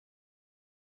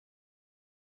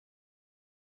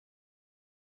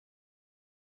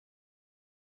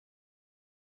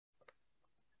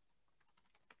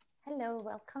Hello,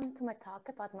 welcome to my talk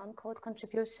about non-code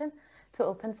contribution to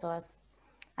open source.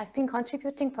 I've been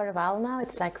contributing for a while now,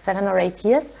 it's like 7 or 8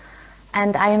 years,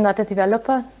 and I am not a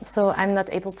developer, so I'm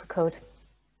not able to code.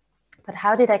 But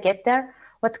how did I get there?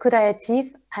 What could I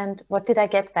achieve? And what did I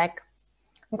get back?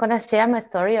 I'm going to share my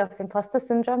story of imposter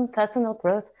syndrome, personal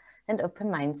growth, and open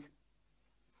minds.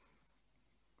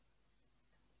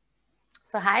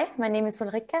 So hi, my name is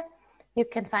Ulrike. You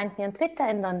can find me on Twitter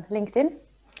and on LinkedIn.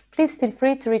 Please feel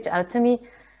free to reach out to me,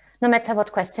 no matter what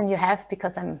question you have,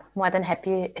 because I'm more than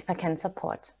happy if I can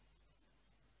support.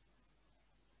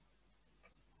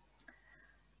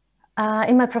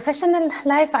 In my professional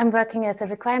life, I'm working as a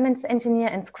requirements engineer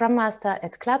and Scrum Master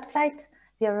at Cloudflight.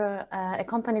 We are a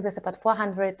company with about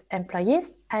 400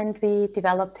 employees, and we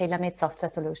develop tailor-made software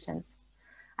solutions.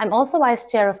 I'm also Vice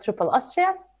Chair of Drupal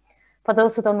Austria. For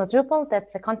those who don't know Drupal,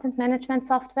 that's a content management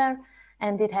software,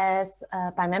 and it has,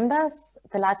 by members,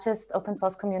 the largest open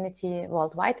source community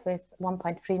worldwide with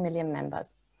 1.3 million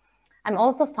members. I'm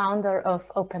also founder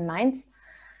of Open Minds,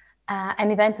 an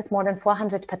event with more than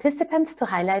 400 participants to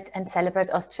highlight and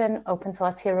celebrate Austrian open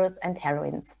source heroes and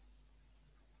heroines.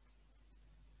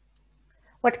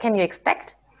 What can you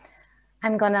expect?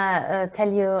 I'm gonna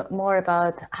tell you more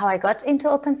about how I got into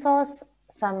open source,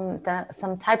 some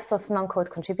types of non-code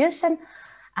contribution.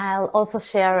 I'll also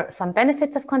share some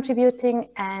benefits of contributing,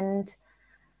 and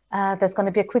there's going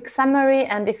to be a quick summary.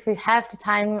 And if we have the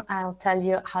time, I'll tell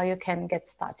you how you can get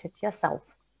started yourself.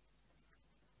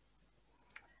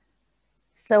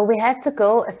 So we have to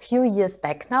go a few years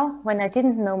back now, when I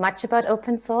didn't know much about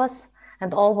open source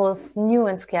and all was new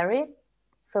and scary.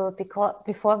 So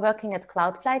before working at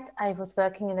Cloudflight, I was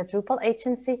working in a Drupal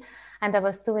agency, and I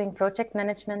was doing project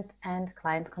management and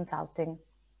client consulting.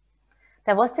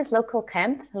 There was this local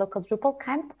Drupal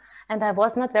camp, and I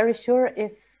was not very sure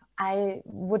if I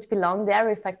would belong there,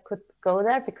 if I could go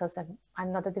there, because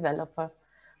I'm not a developer.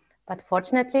 But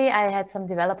fortunately, I had some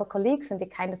developer colleagues, and they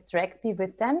kind of dragged me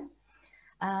with them.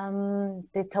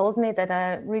 They told me that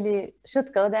I really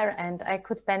should go there and I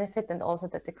could benefit, and also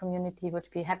that the community would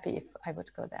be happy if I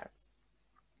would go there.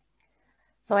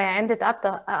 So I ended up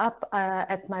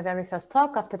at my very first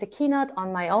talk after the keynote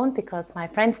on my own, because my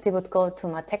friends, they would go to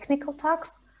my technical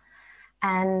talks.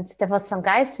 And there was some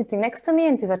guys sitting next to me,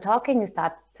 and we were talking, we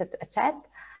started a chat.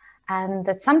 And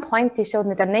at some point, they showed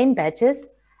me the name badges,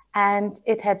 and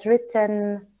it had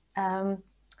written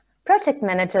project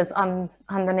managers on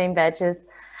the name badges.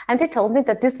 And they told me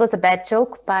that this was a bad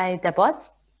joke by their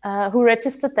boss, who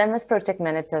registered them as project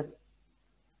managers.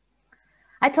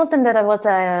 I told them that I was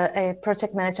a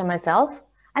project manager myself,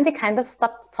 and they kind of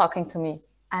stopped talking to me.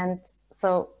 And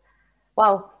so,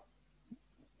 wow,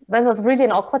 that was really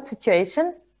an awkward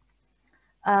situation.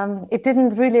 It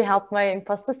didn't really help my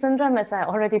imposter syndrome, as I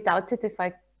already doubted if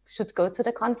I should go to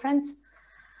the conference.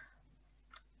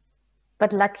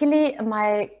 But luckily,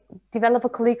 my developer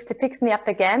colleagues, they picked me up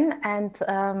again,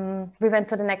 and we went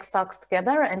to the next talks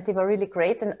together, and they were really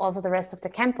great. And also the rest of the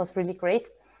camp was really great.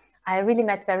 I really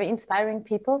met very inspiring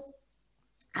people.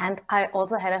 And I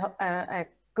also had a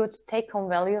good take-home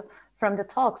value from the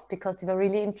talks, because they were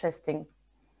really interesting.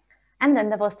 And then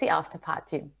there was the after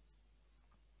party.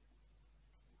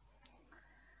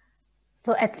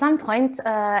 So at some point,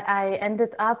 I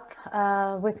ended up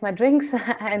with my drinks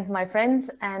and my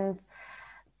friends, and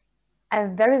a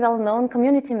very well-known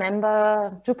community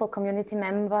member, Drupal community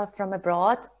member from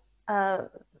abroad,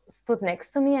 stood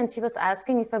next to me, and she was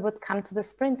asking if I would come to the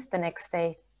sprint the next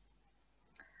day.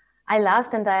 I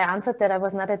laughed and I answered that I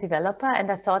was not a developer,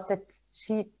 and I thought that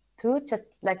she too, just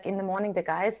like in the morning the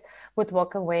guys, would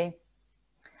walk away.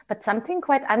 But something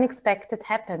quite unexpected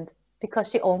happened, because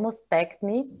she almost begged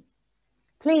me,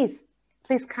 please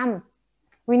come.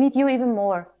 We need you even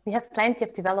more. We have plenty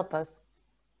of developers.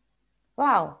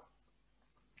 Wow.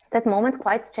 That moment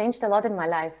quite changed a lot in my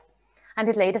life, and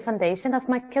it laid the foundation of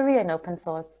my career in open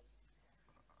source.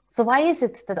 So why is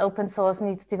it that open source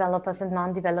needs developers and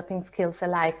non-developing skills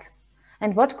alike?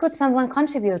 And what could someone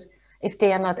contribute if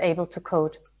they are not able to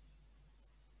code?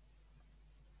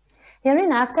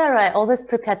 Hereinafter, I always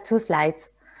prepared 2 slides.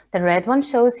 The red one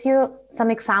shows you some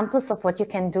examples of what you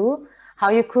can do,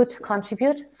 how you could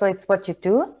contribute, so it's what you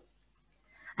do.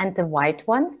 And the white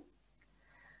one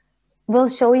will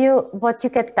show you what you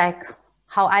get back,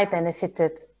 how I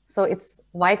benefited. So it's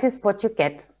white is what you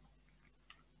get.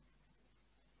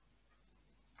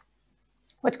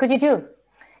 What could you do?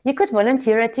 You could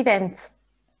volunteer at events,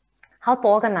 help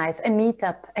organize a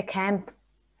meetup, a camp.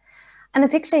 In the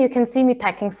picture, you can see me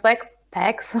packing swag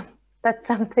packs. That's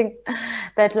something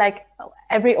that like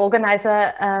every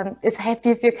organizer is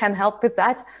happy if you can help with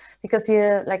that, because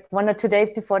you, like 1 or 2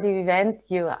 days before the event,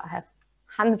 you have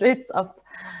hundreds of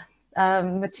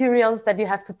materials that you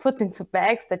have to put into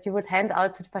bags that you would hand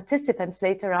out to the participants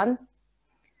later on.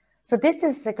 So this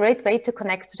is a great way to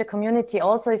connect to the community,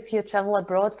 also if you travel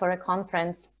abroad for a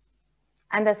conference.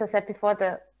 And as I said before,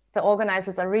 the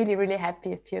organizers are really, really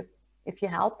happy if you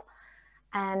help.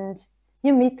 And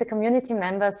you meet the community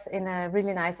members in a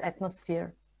really nice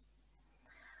atmosphere.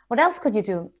 What else could you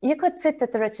do? You could sit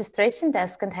at the registration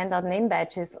desk and hand out name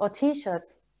badges or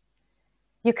t-shirts.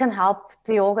 You can help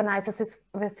the organizers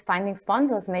with finding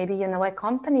sponsors. Maybe you know a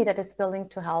company that is willing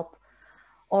to help,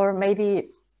 or maybe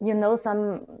you know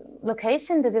some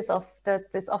location that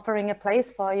is offering a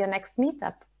place for your next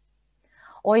meetup.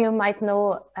 Or you might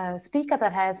know a speaker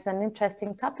that has an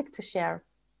interesting topic to share.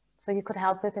 So you could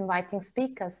help with inviting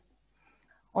speakers.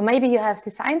 Or maybe you have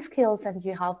design skills and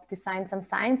you help design some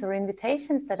signs or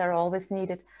invitations that are always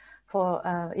needed for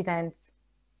events.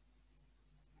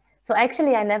 So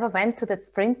actually, I never went to that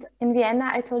sprint in Vienna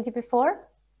I told you before.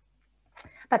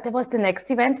 But there was the next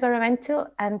event where I went to,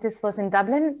 and this was in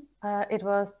Dublin. It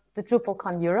was the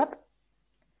DrupalCon Europe.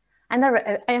 And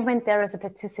I went there as a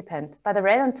participant, but I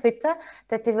read on Twitter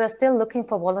that they were still looking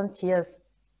for volunteers.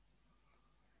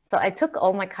 So I took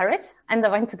all my courage and I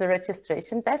went to the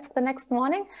registration desk the next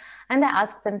morning and I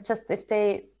asked them just if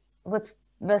they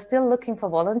were still looking for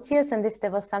volunteers and if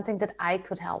there was something that I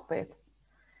could help with.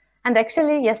 And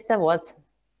actually, yes, there was.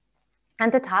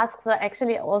 And the tasks were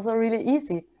actually also really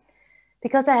easy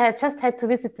because I had just had to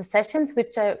visit the sessions,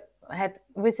 which I had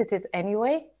visited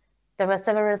anyway. There were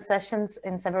several sessions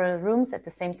in several rooms at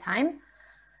the same time.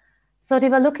 So they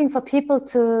were looking for people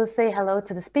to say hello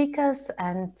to the speakers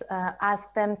and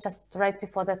ask them just right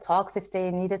before their talks if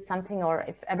they needed something or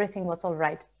if everything was all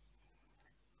right.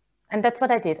 And that's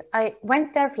what I did. I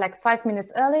went there for like 5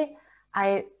 minutes early.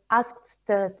 I asked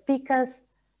the speakers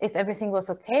if everything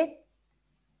was okay.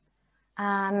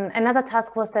 Another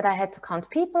task was that I had to count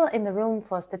people in the room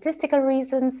for statistical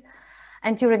reasons.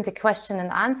 And during the question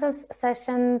and answers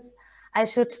sessions, I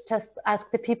should just ask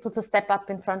the people to step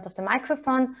up in front of the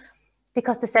microphone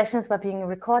because the sessions were being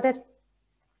recorded.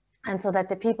 And so that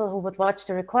the people who would watch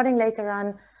the recording later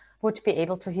on would be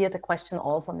able to hear the question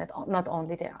also, not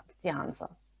only the answer.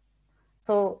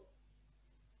 So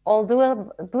all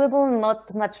doable,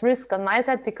 not much risk on my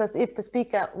side, because if the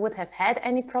speaker would have had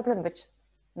any problem, which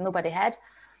nobody had,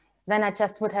 then I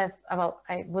just would have, well,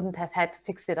 I wouldn't have had to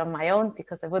fix it on my own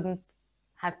because I wouldn't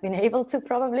have been able to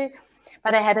probably,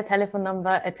 but I had a telephone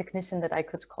number, a technician that I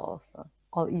could call. So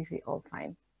all easy, all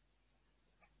fine.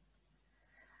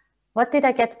 What did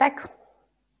I get back?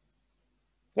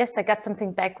 Yes, I got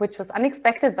something back, which was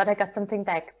unexpected, but I got something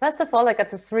back. First of all, I got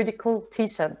this really cool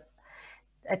t-shirt,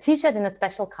 a t-shirt in a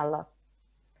special color.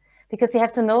 Because you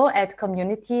have to know at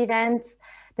community events,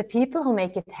 the people who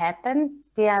make it happen,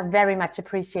 they are very much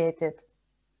appreciated.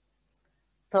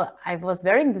 So I was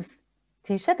wearing this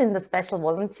t-shirt in the special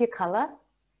volunteer color.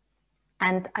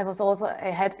 And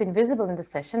I had been visible in the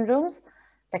session rooms,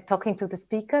 like talking to the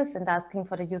speakers and asking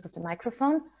for the use of the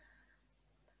microphone.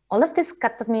 All of this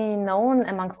got me known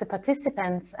amongst the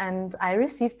participants, and I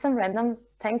received some random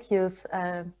thank yous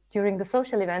during the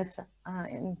social events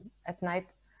at night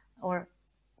or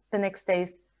the next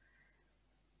days.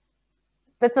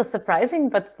 That was surprising,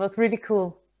 but was really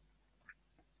cool.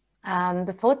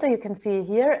 The photo you can see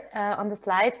here on the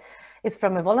slide is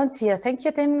from a volunteer thank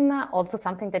you dinner, also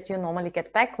something that you normally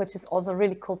get back, which is also a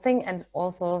really cool thing. And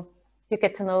also you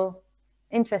get to know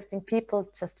interesting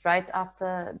people just right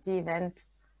after the event.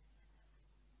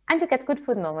 And you get good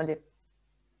food normally.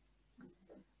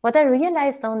 What I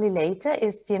realized only later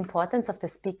is the importance of the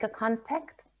speaker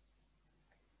contact,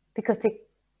 because they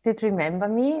did remember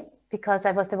me, because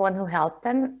I was the one who helped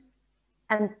them.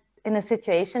 And in a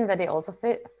situation where they also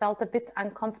felt a bit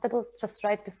uncomfortable just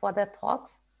right before their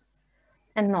talks.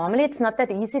 And normally it's not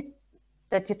that easy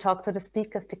that you talk to the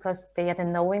speakers because they are the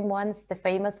knowing ones, the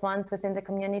famous ones within the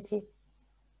community.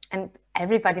 And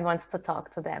everybody wants to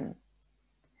talk to them.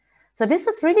 So this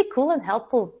was really cool and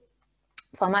helpful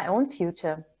for my own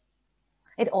future.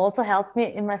 It also helped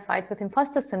me in my fight with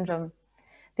imposter syndrome,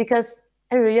 because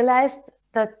I realized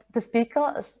that the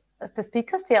speakers,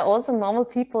 they are also normal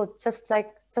people, just like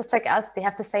us. They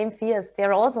have the same fears. They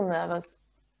are also nervous.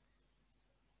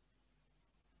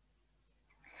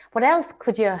 What else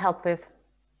could you help with?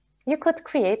 You could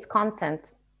create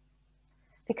content,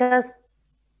 because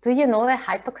do you know a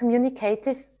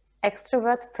hyper-communicative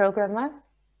extrovert programmer?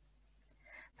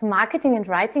 So marketing and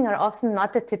writing are often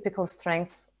not the typical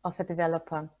strengths of a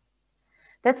developer.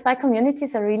 That's why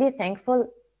communities are really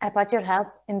thankful about your help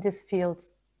in these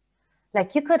fields.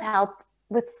 Like you could help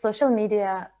with social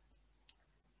media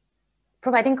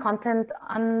providing content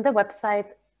on the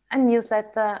website, a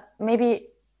newsletter. Maybe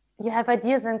you have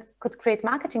ideas and could create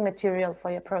marketing material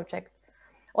for your project,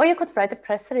 or you could write a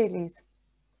press release.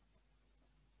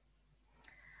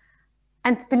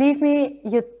 And believe me,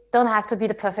 you don't have to be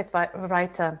the perfect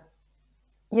writer.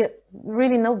 You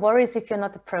really no worries if you're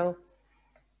not a pro,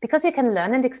 because you can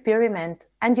learn and experiment,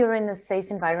 and you're in a safe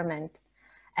environment.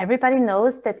 Everybody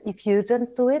knows that if you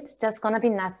don't do it, there's gonna be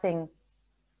nothing.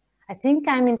 I think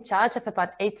I'm in charge of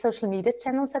about 8 social media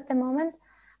channels at the moment,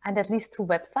 and at least 2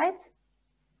 websites.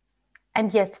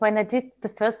 And yes, when I did the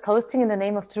first posting in the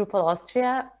name of Drupal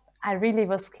Austria, I really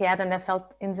was scared and I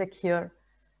felt insecure.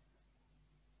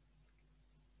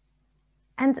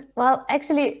 And well,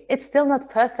 actually, it's still not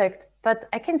perfect, but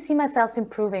I can see myself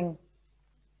improving.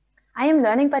 I am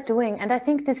learning by doing, and I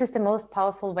think this is the most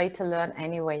powerful way to learn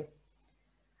anyway.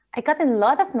 I got a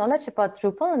lot of knowledge about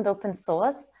Drupal and open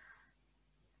source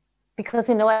because,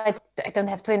 you know, I don't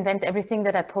have to invent everything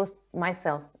that I post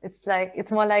myself.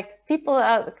 It's more like people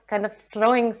are kind of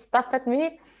throwing stuff at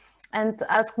me and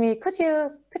ask me, could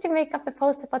you make up a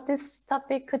post about this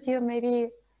topic? Could you maybe...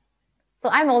 So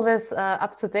I'm always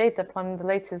up to date upon the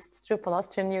latest Drupal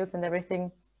Austrian news and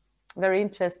everything. Very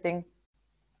interesting.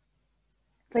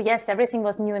 So yes, everything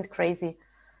was new and crazy.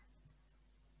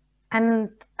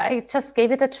 And I just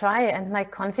gave it a try, and my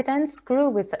confidence grew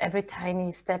with every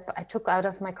tiny step I took out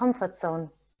of my comfort zone.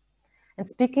 And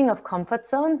speaking of comfort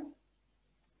zone,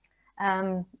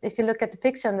 if you look at the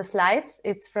picture on the slides,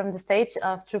 it's from the stage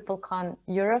of DrupalCon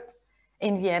Europe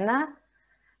in Vienna.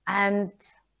 And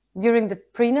during the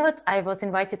pre-note, I was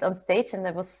invited on stage and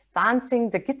I was dancing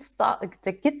the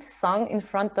Git song in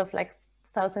front of like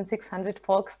 1,600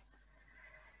 folks,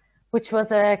 which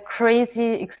was a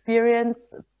crazy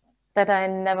experience that I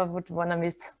never would want to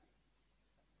miss.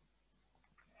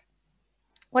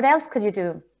 What else could you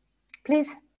do?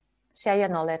 Please share your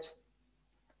knowledge.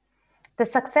 The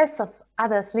success of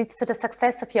others leads to the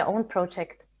success of your own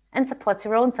project and supports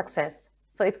your own success.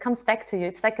 So it comes back to you.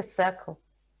 It's like a circle.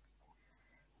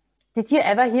 Did you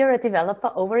ever hear a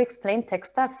developer over-explain tech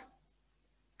stuff?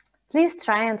 Please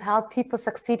try and help people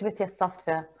succeed with your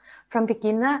software, from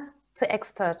beginner to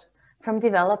expert, from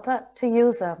developer to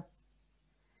user.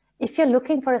 If you're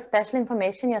looking for a special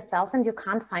information yourself and you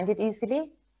can't find it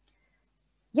easily,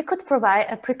 you could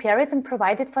prepare it and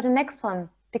provide it for the next one,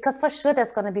 because for sure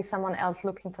there's going to be someone else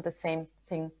looking for the same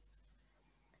thing.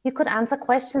 You could answer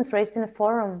questions raised in a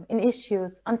forum, in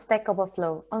issues, on Stack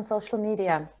Overflow, on social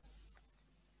media.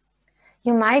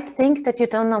 You might think that you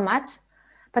don't know much,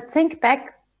 but think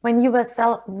back when you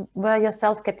were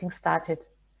yourself getting started.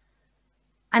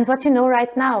 And what you know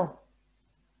right now,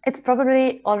 it's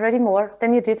probably already more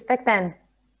than you did back then.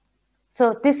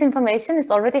 So this information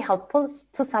is already helpful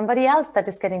to somebody else that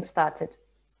is getting started.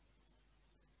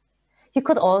 You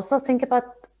could also think about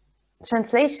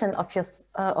translation of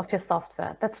your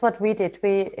software. That's what we did.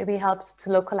 We helped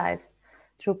to localize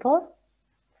Drupal.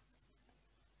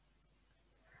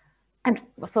 And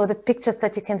so the pictures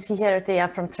that you can see here, they are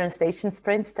from translation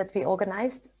sprints that we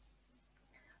organized.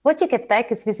 What you get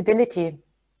back is visibility.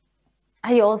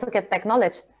 And you also get back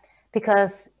knowledge,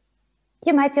 because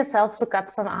you might yourself look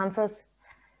up some answers.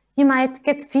 You might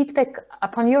get feedback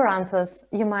upon your answers.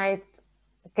 You might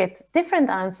get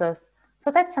different answers. So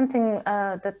that's something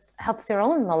that helps your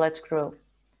own knowledge grow.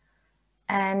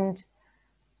 And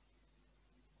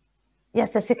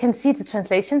yes, as you can see, the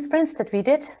translation sprints that we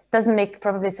did doesn't make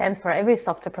probably sense for every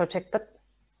software project, but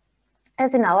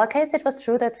as in our case, it was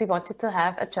true that we wanted to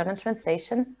have a German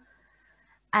translation,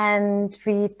 and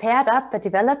we paired up a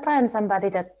developer and somebody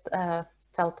that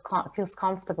feels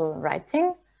comfortable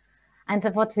writing. And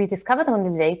what we discovered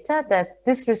only later, that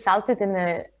this resulted in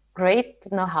a great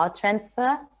know-how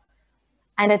transfer,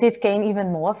 and I did gain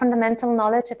even more fundamental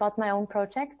knowledge about my own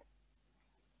project.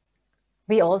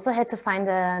 We also had to find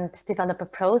and develop a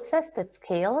process that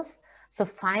scales. So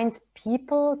find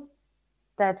people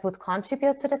that would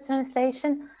contribute to the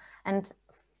translation and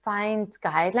find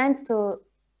guidelines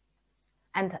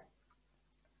and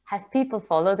have people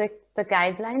follow the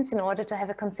guidelines in order to have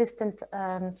a consistent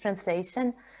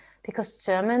translation, because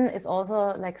German is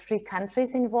also like 3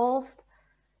 countries involved,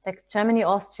 like Germany,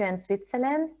 Austria, and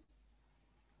Switzerland.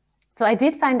 So I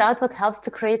did find out what helps to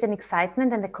create an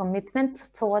excitement and a commitment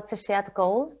towards a shared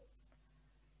goal,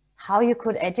 how you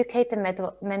could educate and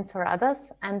mentor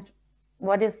others, and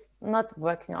what is not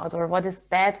working out or what is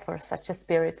bad for such a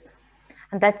spirit.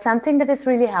 And that's something that is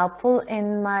really helpful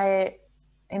in my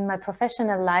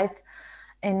professional life,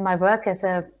 in my work as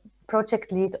a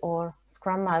project lead or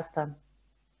Scrum Master.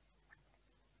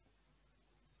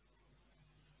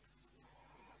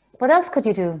 What else could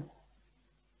you do?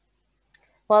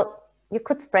 Well, you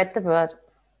could spread the word.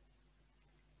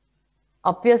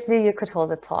 Obviously, you could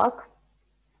hold a talk,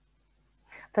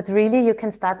 but really you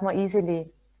can start more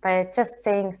easily by just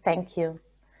saying thank you,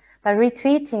 by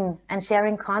retweeting and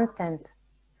sharing content,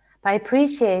 by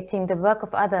appreciating the work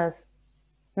of others,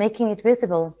 making it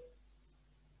visible.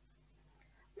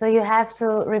 So you have to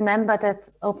remember that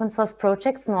open source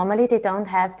projects, normally they don't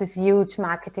have these huge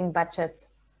marketing budgets.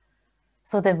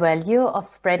 So the value of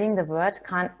spreading the word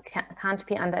can't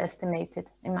be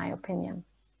underestimated, in my opinion.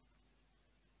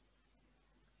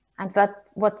 And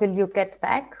what will you get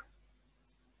back?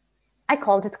 I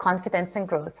called it confidence and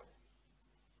growth.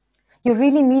 You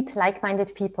really meet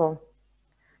like-minded people.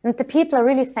 And the people are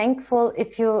really thankful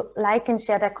if you like and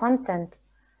share their content.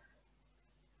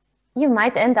 You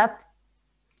might end up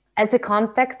as a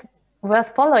contact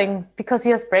worth following because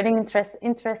you're spreading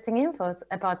interesting infos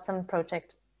about some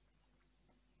project.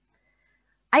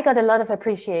 I got a lot of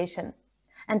appreciation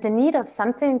and the need of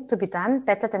something to be done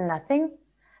better than nothing.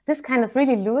 This kind of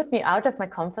really lured me out of my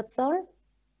comfort zone.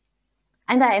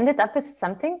 And I ended up with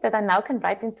something that I now can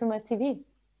write into my CV.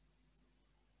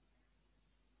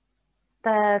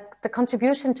 The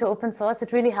contribution to open source,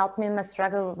 it really helped me in my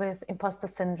struggle with imposter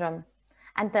syndrome.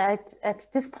 And at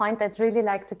this point, I'd really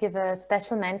like to give a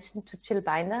special mention to Jill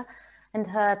Binder and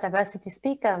her diversity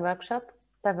speaker workshop,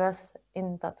 Diverse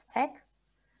in .tech.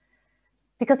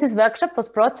 Because this workshop was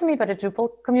brought to me by the Drupal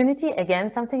community, again,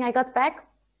 something I got back.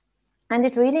 And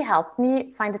it really helped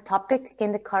me find a topic,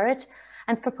 gain the courage,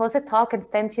 and propose a talk and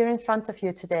stand here in front of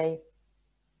you today.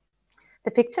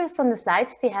 The pictures on the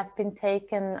slides, they have been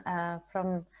taken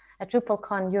from a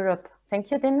DrupalCon Europe. Thank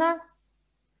you, Dinda.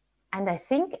 And I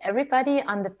think everybody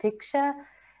on the picture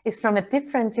is from a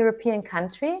different European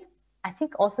country. I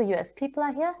think also US people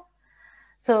are here.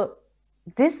 So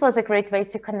this was a great way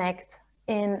to connect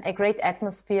in a great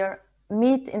atmosphere,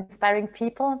 meet inspiring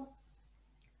people.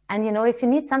 And you know, if you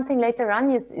need something later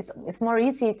on, it's more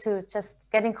easy to just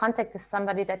get in contact with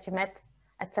somebody that you met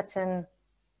at such an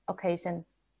occasion.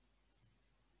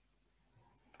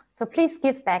 So please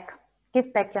give back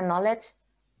your knowledge.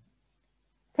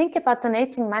 Think about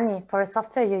donating money for a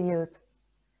software you use.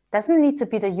 Doesn't need to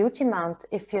be the huge amount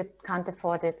if you can't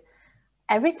afford it.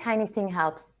 Every tiny thing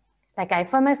helps. Like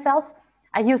for myself,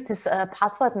 I use this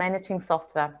password managing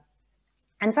software.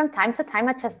 And from time to time,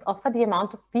 I just offer the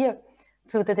amount of beer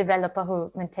to the developer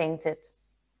who maintains it.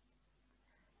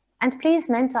 And please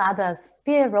mentor others.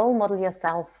 Be a role model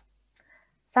yourself.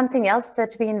 Something else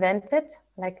that we invented,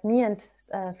 like me and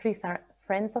 3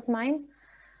 friends of mine,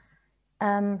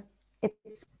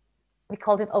 we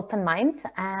called it Open Minds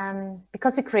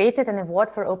because we created an award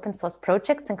for open source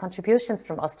projects and contributions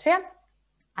from Austria.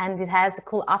 And it has a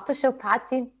cool after show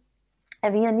party, a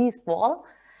Viennese ball,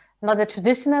 not a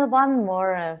traditional one,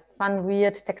 more a fun,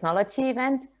 weird technology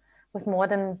event with more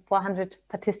than 400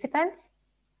 participants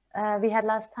we had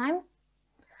last time.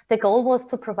 The goal was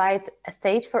to provide a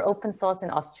stage for open source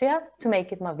in Austria to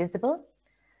make it more visible.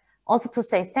 Also to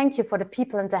say thank you for the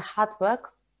people and their hard work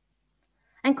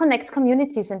and connect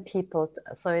communities and people.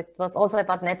 So it was also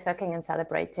about networking and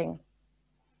celebrating.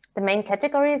 The main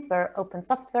categories were open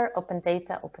software, open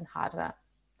data, open hardware.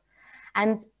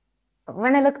 And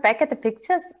when I look back at the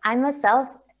pictures, I myself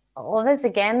always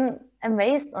again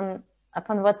amazed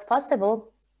upon what's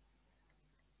possible.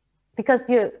 Because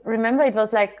you remember it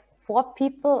was like 4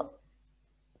 people,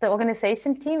 the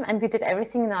organization team, and we did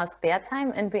everything in our spare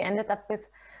time and we ended up with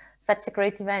such a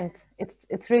great event.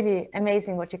 It's really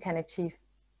amazing what you can achieve.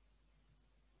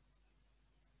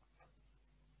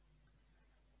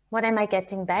 What am I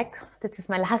getting back? This is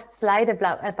my last slide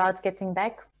about getting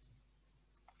back.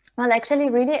 Well, actually,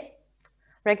 really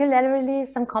regularly,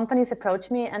 some companies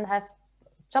approach me and have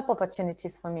job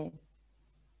opportunities for me.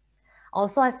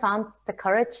 Also, I found the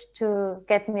courage to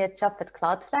get me a job at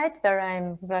Cloudflight, where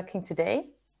I'm working today.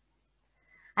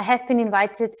 I have been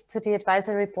invited to the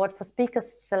advisory board for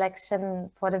speakers selection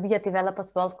for the VIA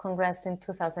Developers World Congress in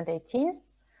 2018.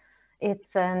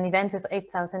 It's an event with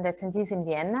 8,000 attendees in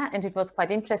Vienna, and it was quite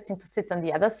interesting to sit on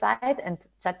the other side and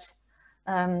judge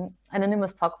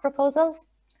anonymous talk proposals.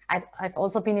 I've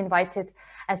also been invited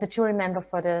as a jury member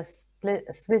for the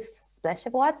Swiss Splash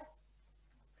Awards.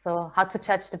 So how to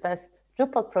judge the best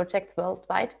Drupal projects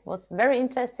worldwide was very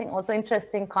interesting. Also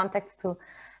interesting contacts to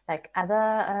like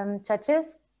other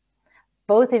judges.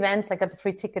 Both events, I got a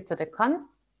free ticket to the con.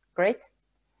 Great.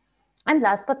 And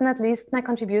last but not least, my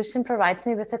contribution provides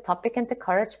me with the topic and the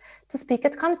courage to speak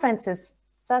at conferences,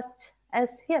 such as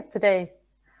here today.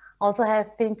 Also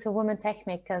have been to Women Tech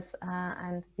Makers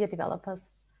and VIA Developers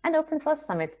and Open Source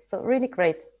Summit, so really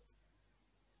great.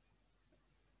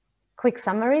 quick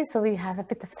summary, so we have a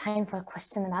bit of time for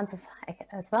question and answers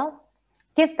as well.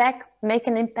 Give back, make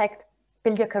an impact,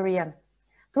 build your career.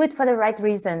 Do it for the right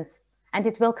reasons, and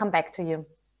it will come back to you.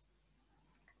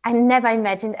 I never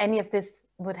imagined any of this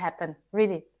would happen,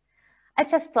 really. I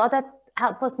just saw that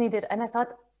help was needed, and I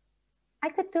thought I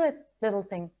could do a little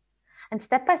thing. And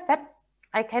step by step,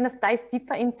 I kind of dived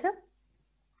deeper into.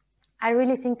 I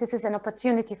really think this is an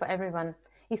opportunity for everyone,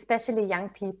 especially young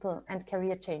people and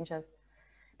career changers.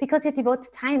 Because you devote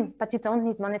time, but you don't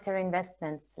need monetary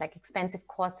investments like expensive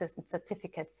courses and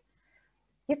certificates.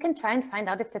 You can try and find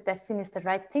out if the DevScene is the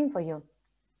right thing for you.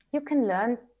 You can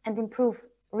learn and improve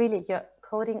really your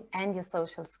coding and your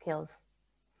social skills.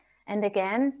 And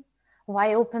again,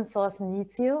 why open source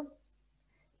needs you?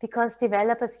 Because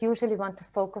developers usually want to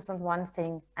focus on one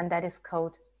thing, and that is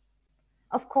code.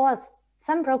 Of course,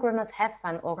 some programmers have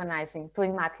fun organizing,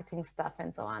 doing marketing stuff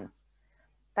and so on.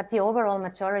 But the overall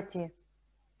majority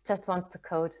just wants to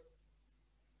code.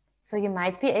 So you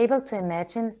might be able to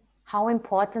imagine how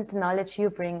important the knowledge you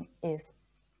bring is.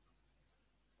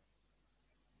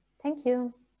 Thank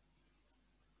you.